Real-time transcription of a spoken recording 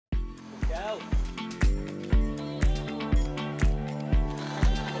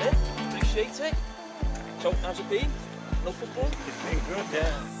JT. So, how's it been? No football? It's been good,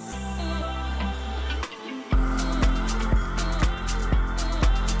 yeah.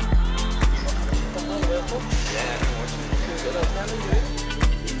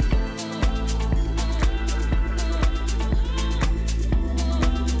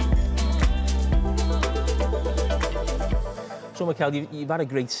 So, Mikel, you've had a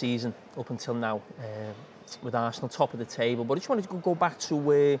great season up until now with Arsenal, top of the table. But I just wanted to go back to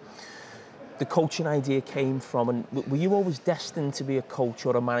where the coaching idea came from. And were you always destined to be a coach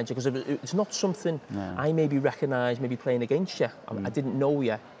or a manager? Because it's not something I maybe recognised, maybe playing against you. I didn't know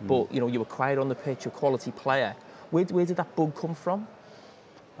you, but you were quiet on the pitch, a quality player. Where did that bug come from?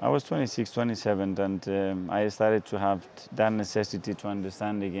 I was 26, 27, and I started to have that necessity to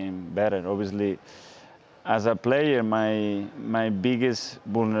understand the game better. Obviously, as a player, my biggest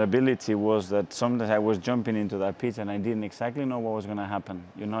vulnerability was that sometimes I was jumping into that pitch and I didn't exactly know what was going to happen.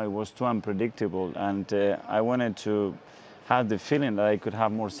 You know, it was too unpredictable, and I wanted to have the feeling that I could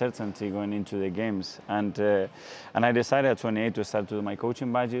have more certainty going into the games. And I decided at 28 to start to do my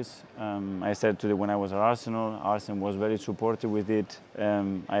coaching badges. I started to do when I was at Arsenal. Arsenal was very supportive with it.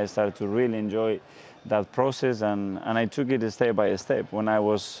 I started to really enjoy that process, and I took it step by step. When I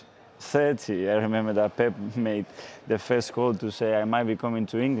was 30, I remember that Pep made the first call to say, I might be coming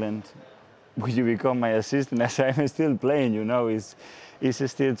to England. Would you become my assistant? I said, I'm still playing, you know, it's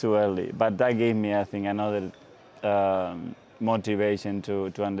still too early. But that gave me, I think, another motivation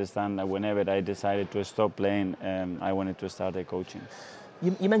to understand that whenever I decided to stop playing, I wanted to start coaching.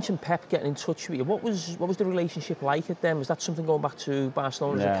 You mentioned Pep getting in touch with you. What was the relationship like at then? Was that something going back to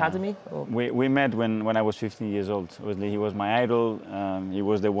Barcelona's academy? Or? We met when I was 15 years old. Obviously, he was my idol. He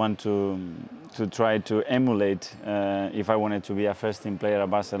was the one to try to emulate if I wanted to be a first-team player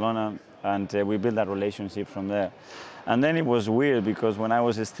at Barcelona, and we built that relationship from there. And then it was weird because when I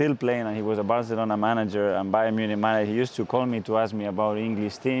was still playing and he was a Barcelona manager and Bayern Munich manager, he used to call me to ask me about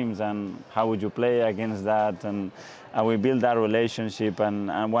English teams and how would you play against that, and we built that relationship.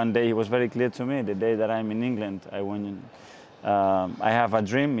 And one day he was very clear to me, the day that I'm in England, I have a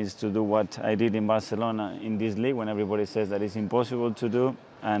dream is to do what I did in Barcelona in this league when everybody says that it's impossible to do,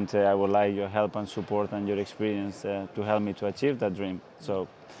 and I would like your help and support and your experience to help me to achieve that dream. So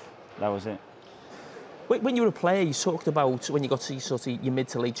that was it. When you were a player, you talked about when you got to sort of your mid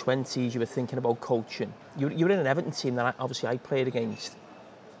to late 20s, you were thinking about coaching. You were in an Everton team that obviously I played against,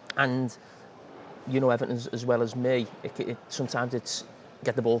 and you know Everton as well as me. Sometimes it's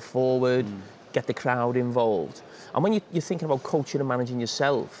get the ball forward, get the crowd involved. And when you're thinking about coaching and managing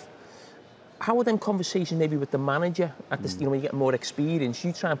yourself, how are them conversations maybe with the manager at this? When you get more experience,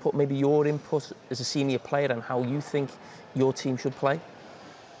 you try and put maybe your input as a senior player on how you think your team should play.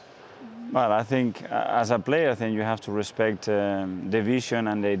 Well, I think as a player, I think you have to respect the vision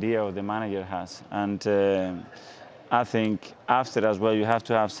and the idea of the manager has. And I think after as well, you have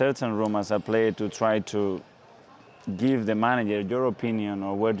to have certain room as a player to try to give the manager your opinion,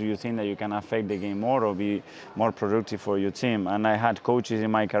 or where do you think that you can affect the game more or be more productive for your team. And I had coaches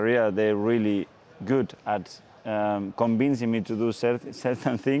in my career, they're really good at convincing me to do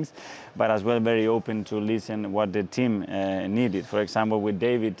certain things, but as well very open to listen what the team needed. For example, with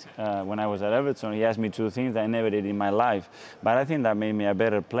David, when I was at Everton, he asked me 2 things that I never did in my life, but I think that made me a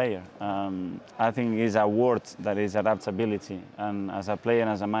better player. I think it's a word that is adaptability, and as a player and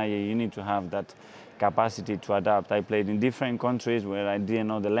as a manager, you need to have that capacity to adapt. I played in different countries where I didn't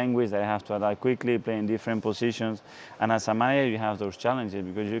know the language, that I have to adapt quickly, play in different positions. And as a manager, you have those challenges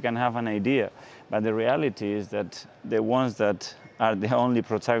because you can have an idea, but the reality is that the ones that are the only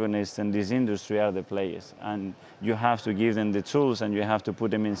protagonists in this industry are the players. And you have to give them the tools and you have to put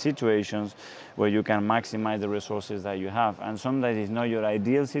them in situations where you can maximize the resources that you have. And sometimes it's not your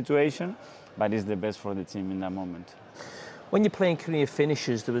ideal situation, but it's the best for the team in that moment. When your playing career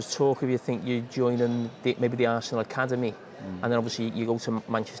finishes, there was talk of you think you're joining maybe the Arsenal Academy, and then obviously you go to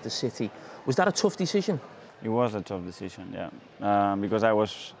Manchester City. Was that a tough decision? It was a tough decision, yeah, because I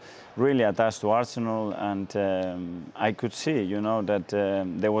was really attached to Arsenal, and I could see, you know, that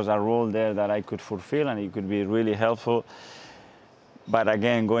there was a role there that I could fulfill and it could be really helpful. But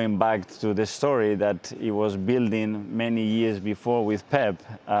again, going back to the story that he was building many years before with Pep,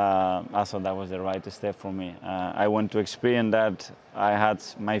 I thought that was the right step for me. I want to experience that. I had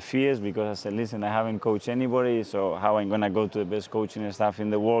my fears because I said, listen, I haven't coached anybody, so how am I going to go to the best coaching staff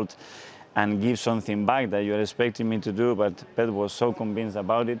in the world and give something back that you're expecting me to do? But Pep was so convinced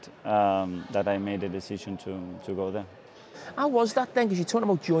about it that I made the decision to go there. How was that then? Because you're talking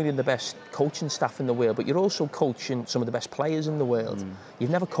about joining the best coaching staff in the world, but you're also coaching some of the best players in the world. You've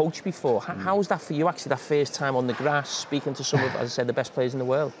never coached before. How was that for you, actually, that first time on the grass, speaking to some of, as I said, the best players in the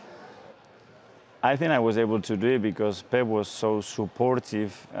world? I think I was able to do it because Pep was so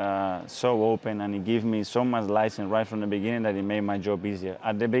supportive, so open, and he gave me so much license right from the beginning that it made my job easier.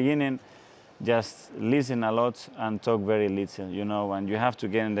 At the beginning, just listen a lot and talk very little, you know, and you have to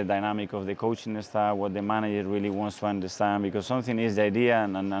get in the dynamic of the coaching staff, what the manager really wants to understand, because something is the idea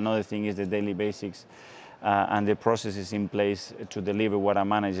and another thing is the daily basics and the processes in place to deliver what a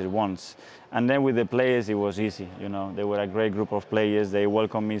manager wants. And then with the players, it was easy, you know, they were a great group of players, they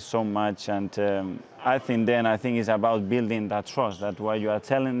welcomed me so much, and I think it's about building that trust, that what you are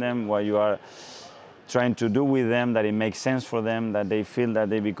telling them, what you are trying to do with them, that it makes sense for them, that they feel that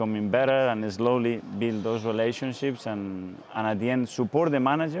they're becoming better, and slowly build those relationships and at the end support the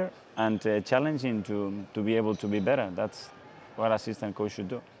manager and challenge him to be able to be better. That's what assistant coach should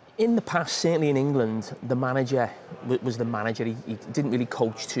do. In the past, certainly in England, the manager was the manager. He didn't really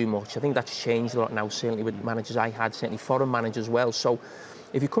coach too much. I think that's changed a lot now, certainly with managers I had, certainly foreign managers as well. So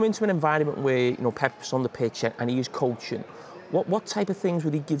if you come into an environment where, you know, Pep's on the pitch and he is coaching, what type of things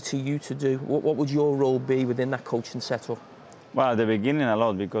would he give to you to do? What would your role be within that coaching setup? Well, at the beginning a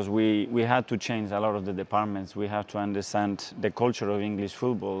lot, because we had to change a lot of the departments. We have to understand the culture of English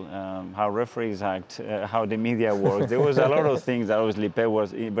football, how referees act, how the media works. There was a lot of things that obviously Pep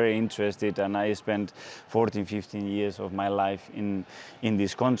was very interested, and I spent 14, 15 years of my life in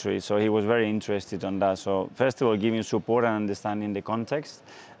this country, so he was very interested on that. So first of all, giving support and understanding the context.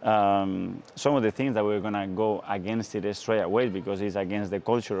 Some of the things that we're going to go against it straight away because it's against the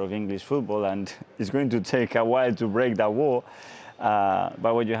culture of English football and it's going to take a while to break that wall.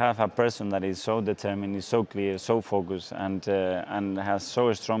 But when you have a person that is so determined, is so clear, so focused, and has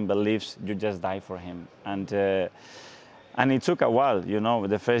so strong beliefs, you just die for him. And it took a while, you know.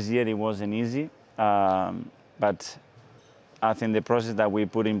 The first year it wasn't easy, but I think the process that we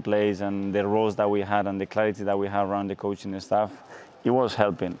put in place and the roles that we had and the clarity that we had around the coaching staff, it was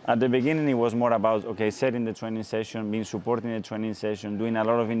helping. At the beginning, it was more about, okay, setting the training session, being supporting the training session, doing a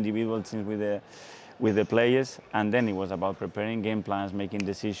lot of individual things with the players, and then it was about preparing game plans, making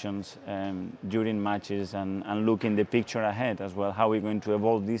decisions during matches, and looking the picture ahead as well, how we're going to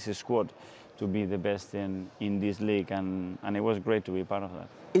evolve this squad to be the best in this league, and it was great to be part of that.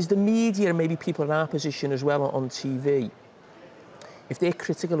 Is the media and maybe people in our position as well on TV, if they're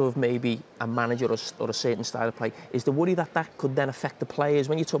critical of maybe a manager or a certain style of play, is the worry that that could then affect the players?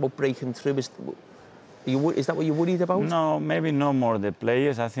 When you talk about breaking through, is that what you're worried about? No, maybe no more the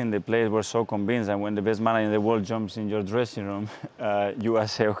players. I think the players were so convinced that when the best manager in the world jumps in your dressing room, you will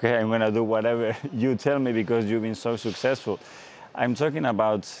say, okay, I'm going to do whatever you tell me because you've been so successful. I'm talking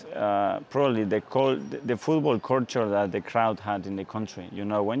about probably the football culture that the crowd had in the country. You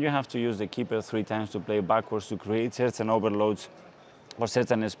know, when you have to use the keeper 3 times to play backwards to create certain overloads, or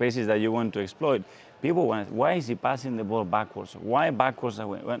certain spaces that you want to exploit, people want, why is he passing the ball backwards? Why backwards?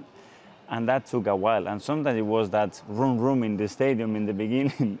 And that took a while. And sometimes it was that room in the stadium in the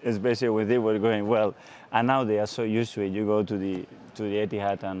beginning, especially when they were going well. And now they are so used to it. You go to the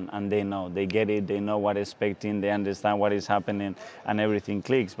Etihad and they know, they get it, they know what they're expecting, they understand what is happening, and everything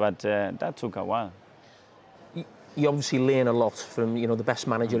clicks. But that took a while. You obviously learn a lot from, you know, the best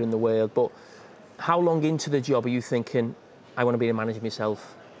manager in the world. But how long into the job are you thinking, I want to be a manager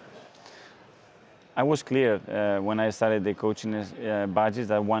myself? I was clear when I started the coaching badges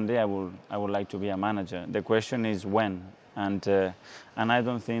that one day I would like to be a manager. The question is when, and I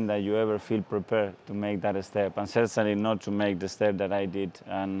don't think that you ever feel prepared to make that step, and certainly not to make the step that I did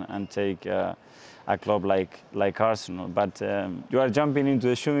and take a club like Arsenal. But you are jumping into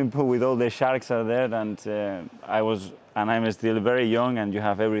the swimming pool with all the sharks are there, and I'm still very young, and you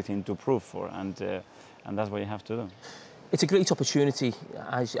have everything to prove for, and that's what you have to do. It's a great opportunity,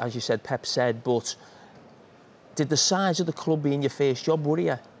 as you said, Pep said, but did the size of the club being your first job worry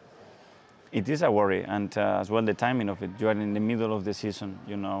you? It is a worry, and as well the timing of it. You are in the middle of the season,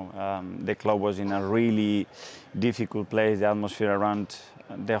 you know. The club was in a really difficult place. The atmosphere around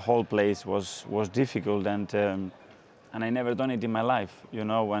the whole place was difficult, and I never done it in my life, you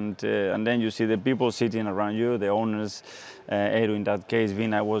know. And then you see the people sitting around you, the owners, Edu in that case,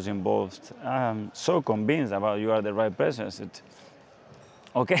 Vina was involved. So convinced about you are the right person. I said,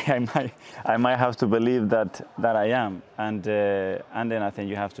 okay, I might have to believe that I am. And then I think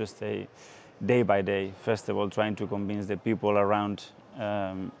you have to stay day by day. First of all, trying to convince the people around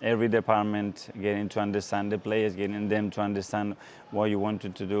every department, getting to understand the players, getting them to understand what you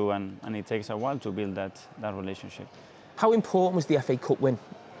wanted to do, and it takes a while to build that relationship. How important was the FA Cup win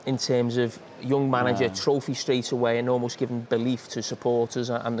in terms of young manager, trophy straight away, and almost giving belief to supporters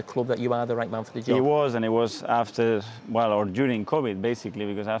and the club that you are the right man for the job? It was, and it was after, well, or during COVID, basically,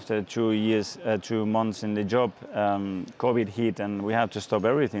 because after 2 years, 2 months in the job, COVID hit and we had to stop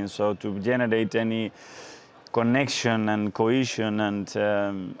everything. So to generate any connection and cohesion and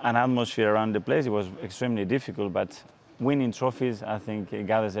an atmosphere around the place, it was extremely difficult. But winning trophies, I think, it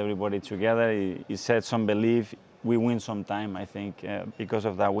gathers everybody together. It sets some belief. We win some time, I think, because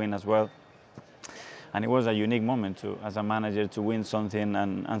of that win as well. And it was a unique moment to, as a manager, to win something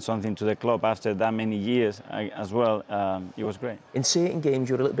and something to the club after that many years as well. It was great. In certain games,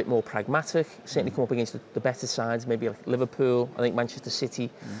 you're a little bit more pragmatic. Certainly come up against the better sides, maybe like Liverpool, I think Manchester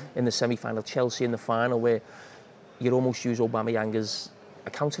City in the semi-final, Chelsea in the final, where you'd almost use Aubameyang as a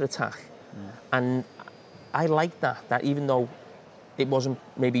counter-attack. And I like that even though it wasn't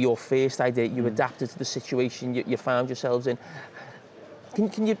maybe your first idea, you adapted to the situation you found yourselves in.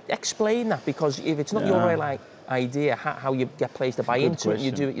 Can you explain that? Because if it's not your real idea, how you get players to buy into it and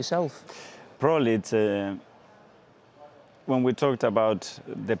you do it yourself? Probably it's, when we talked about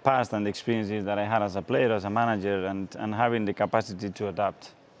the past and the experiences that I had as a player, as a manager, and having the capacity to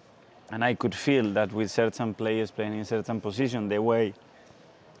adapt. And I could feel that with certain players playing in certain position, the way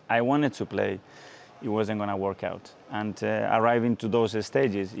I wanted to play, it wasn't going to work out. And arriving to those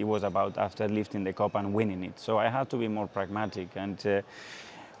stages, it was about after lifting the cup and winning it. So I had to be more pragmatic and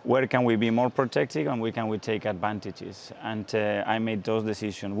where can we be more protective and where can we take advantages. And I made those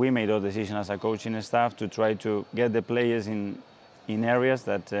decisions. We made those decisions as a coaching staff to try to get the players in areas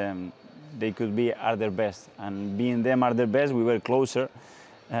that they could be at their best. And being them at their best, we were closer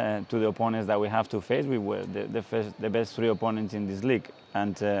to the opponents that we have to face. We were the best 3 opponents in this league.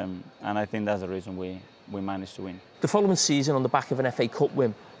 And I think that's the reason we managed to win. The following season, on the back of an FA Cup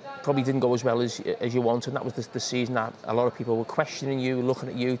win, probably didn't go as well as you wanted, and that was the season that a lot of people were questioning you, looking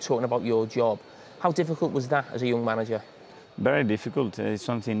at you, talking about your job. How difficult was that as a young manager? Very difficult. It's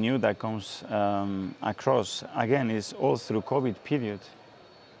something new that comes across. Again, it's all through COVID period.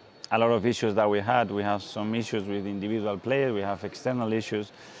 A lot of issues that we had. We have some issues with individual players. We have external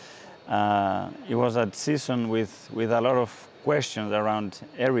issues. It was a season with a lot of questions around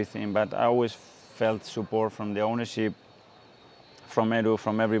everything, but I always felt support from the ownership, from Edu,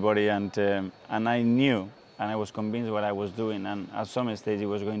 from everybody, and I knew and I was convinced what I was doing, and at some stage it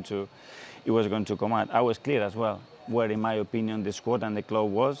was going to come out. I was clear as well where, in my opinion, the squad and the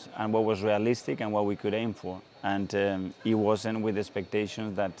club was, and what was realistic and what we could aim for, and it wasn't with the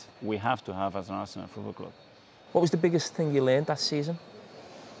expectations that we have to have as an Arsenal Football Club. What was the biggest thing you learned that season?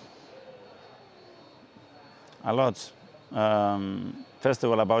 A lot. First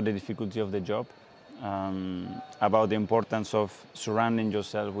of all, about the difficulty of the job, about the importance of surrounding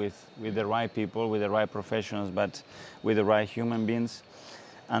yourself with the right people, with the right professionals, but with the right human beings.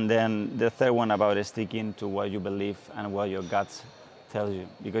 And then the third one about sticking to what you believe and what your guts tells you.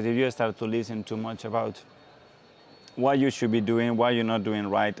 Because if you start to listen too much about what you should be doing, what you're not doing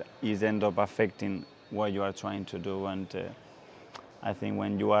right, it ends up affecting what you are trying to do. And I think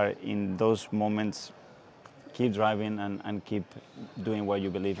when you are in those moments, keep driving and keep doing what you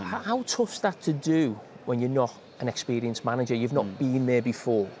believe in. How tough's that to do when you're not an experienced manager? You've not been there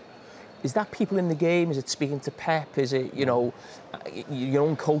before. Is that people in the game? Is it speaking to Pep? Is it, you know, your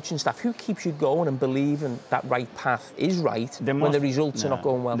own coaching staff? Who keeps you going and believing that right path is right when the results are not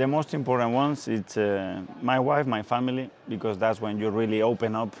going well? The most important ones, it's my wife, my family, because that's when you really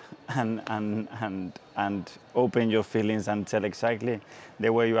open up and open your feelings and tell exactly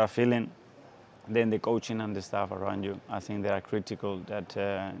the way you are feeling. Then the coaching and the staff around you, I think they are critical, that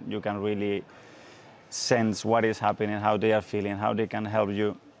you can really sense what is happening, how they are feeling, how they can help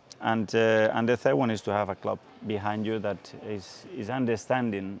you. And the third one is to have a club behind you that is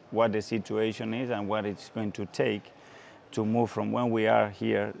understanding what the situation is and what it's going to take to move from when we are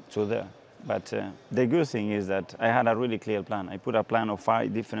here to there. But the good thing is that I had a really clear plan. I put a plan of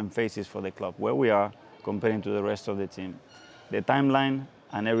 5 different phases for the club, where we are comparing to the rest of the team. The timeline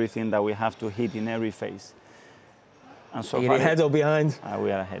and everything that we have to hit in every phase. And so are you ahead or behind?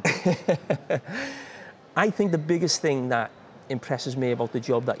 We are ahead. I think the biggest thing that impresses me about the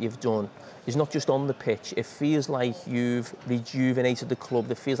job that you've done is not just on the pitch. It feels like you've rejuvenated the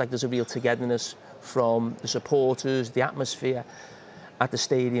club. It feels like there's a real togetherness from the supporters, the atmosphere at the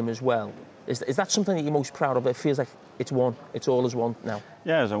stadium as well. Is that something that you're most proud of? It feels like it's one, it's all as one now.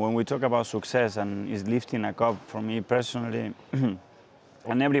 Yeah, so when we talk about success and is lifting a cup, for me personally,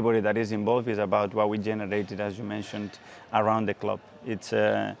 and everybody that is involved, is about what we generated, as you mentioned, around the club. It's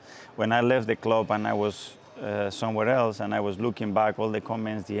when I left the club and I was somewhere else and I was looking back, all the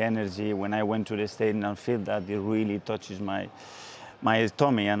comments, the energy, when I went to the stadium and feel that it really touches my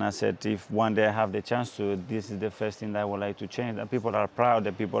tummy, and I said, if one day I have the chance to, this is the first thing that I would like to change. That people are proud,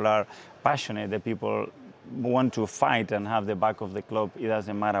 that people are passionate, that people want to fight and have the back of the club. It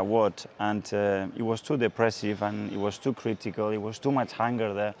doesn't matter what. And it was too depressive, and it was too critical. It was too much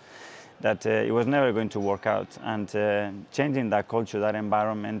hunger there, that it was never going to work out. And changing that culture, that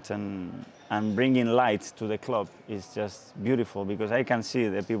environment, and bringing light to the club is just beautiful, because I can see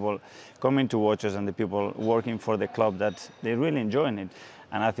the people coming to watch us and the people working for the club, that they're really enjoying it.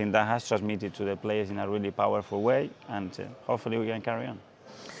 And I think that has transmitted to the players in a really powerful way, and hopefully we can carry on.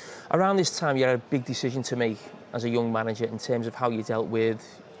 Around this time, you had a big decision to make as a young manager in terms of how you dealt with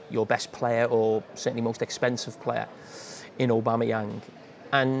your best player, or certainly most expensive player, in Aubameyang.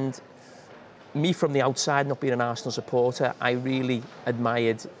 And me from the outside, not being an Arsenal supporter, I really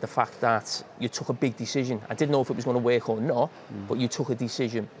admired the fact that you took a big decision. I didn't know if it was going to work or not, but you took a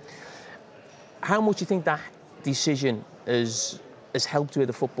decision. How much do you think that decision has helped where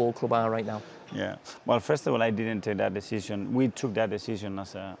the football club are right now? Yeah. Well, first of all, I didn't take that decision. We took that decision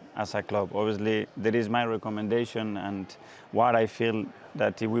as a club. Obviously, there is my recommendation and what I feel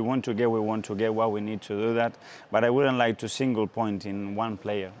that if we want to get, we want to get what we need to do that. But I wouldn't like to single point in one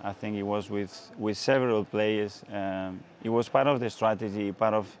player. I think it was with several players. It was part of the strategy,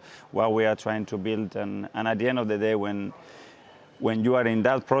 part of what we are trying to build. And at the end of the day, when you are in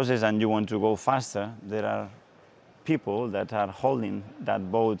that process and you want to go faster, there are people that are holding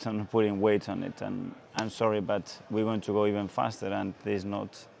that boat and putting weight on it. And I'm sorry, but we're going to go even faster, and there's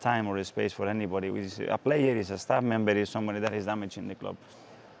not time or space for anybody. A player is a staff member, is somebody that is damaging the club.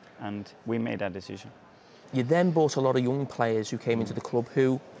 And we made that decision. You then bought a lot of young players who came into the club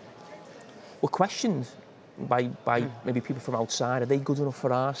who were questioned by maybe people from outside. Are they good enough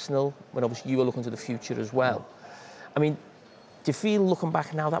for Arsenal? When obviously you were looking to the future as well. I mean, do you feel, looking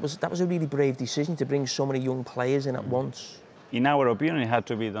back now, that was a really brave decision to bring so many young players in at once? In our opinion, it had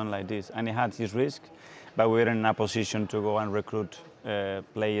to be done like this, and it had its risk, but we were in a position to go and recruit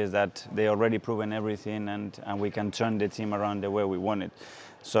players that they already proven everything, and we can turn the team around the way we want it.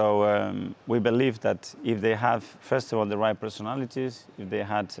 So we believe that if they have, first of all, the right personalities, if they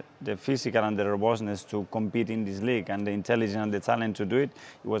had the physical and the robustness to compete in this league, and the intelligence and the talent to do it,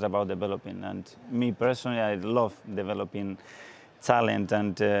 it was about developing. And me personally, I love developing talent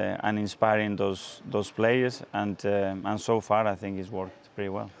and inspiring those players, and so far I think it's worked pretty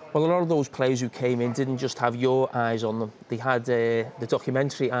well. Well, a lot of those players who came in didn't just have your eyes on them; they had the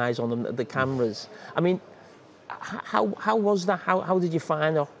documentary eyes on them, the cameras. I mean, how was that? How did you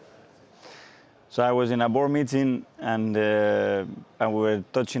find it? So I was in a board meeting, and we were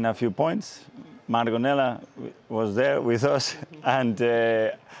touching a few points. Margonella was there with us, and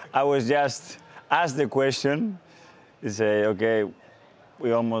I was just asked the question. He say, okay,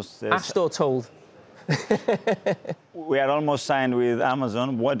 we almost... asked or told? We are almost signed with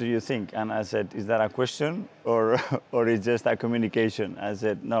Amazon. What do you think? And I said, is that a question or is just a communication? I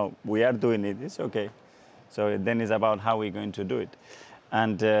said, no, we are doing it. It's okay. So then it's about how we're going to do it.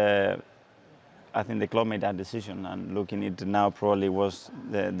 And I think the club made that decision. And looking at it now, probably was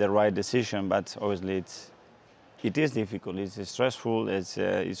the right decision. But obviously, it is difficult. It's stressful.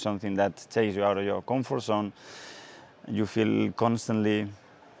 It's something that takes you out of your comfort zone. You feel constantly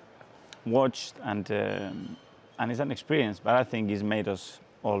watched, and it's an experience, but I think it's made us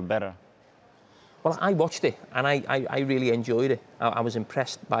all better. Well, I watched it, and I really enjoyed it. I was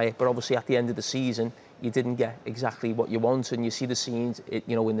impressed by it, but obviously at the end of the season, you didn't get exactly what you want, and you see the scenes,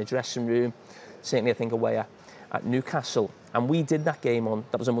 in the dressing room, certainly I think away at Newcastle, and we did that game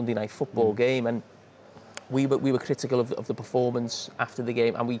that was a Monday Night Football game, and we were critical of the performance after the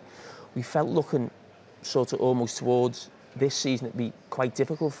game, and we felt looking sort of almost towards this season it'd be quite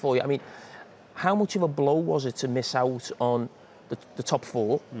difficult for you. I mean, how much of a blow was it to miss out on the top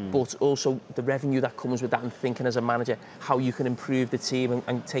four, but also the revenue that comes with that, and thinking as a manager how you can improve the team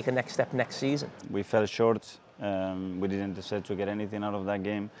and take a next step next season? We fell short. We didn't decide to get anything out of that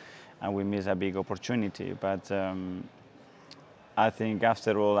game, and we missed a big opportunity. But I think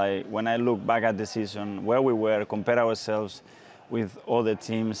after all, when I look back at the season, where we were, compare ourselves with other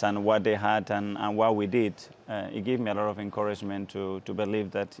teams and what they had and what we did, it gave me a lot of encouragement to believe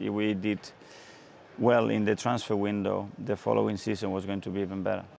that if we did well in the transfer window, the following season was going to be even better.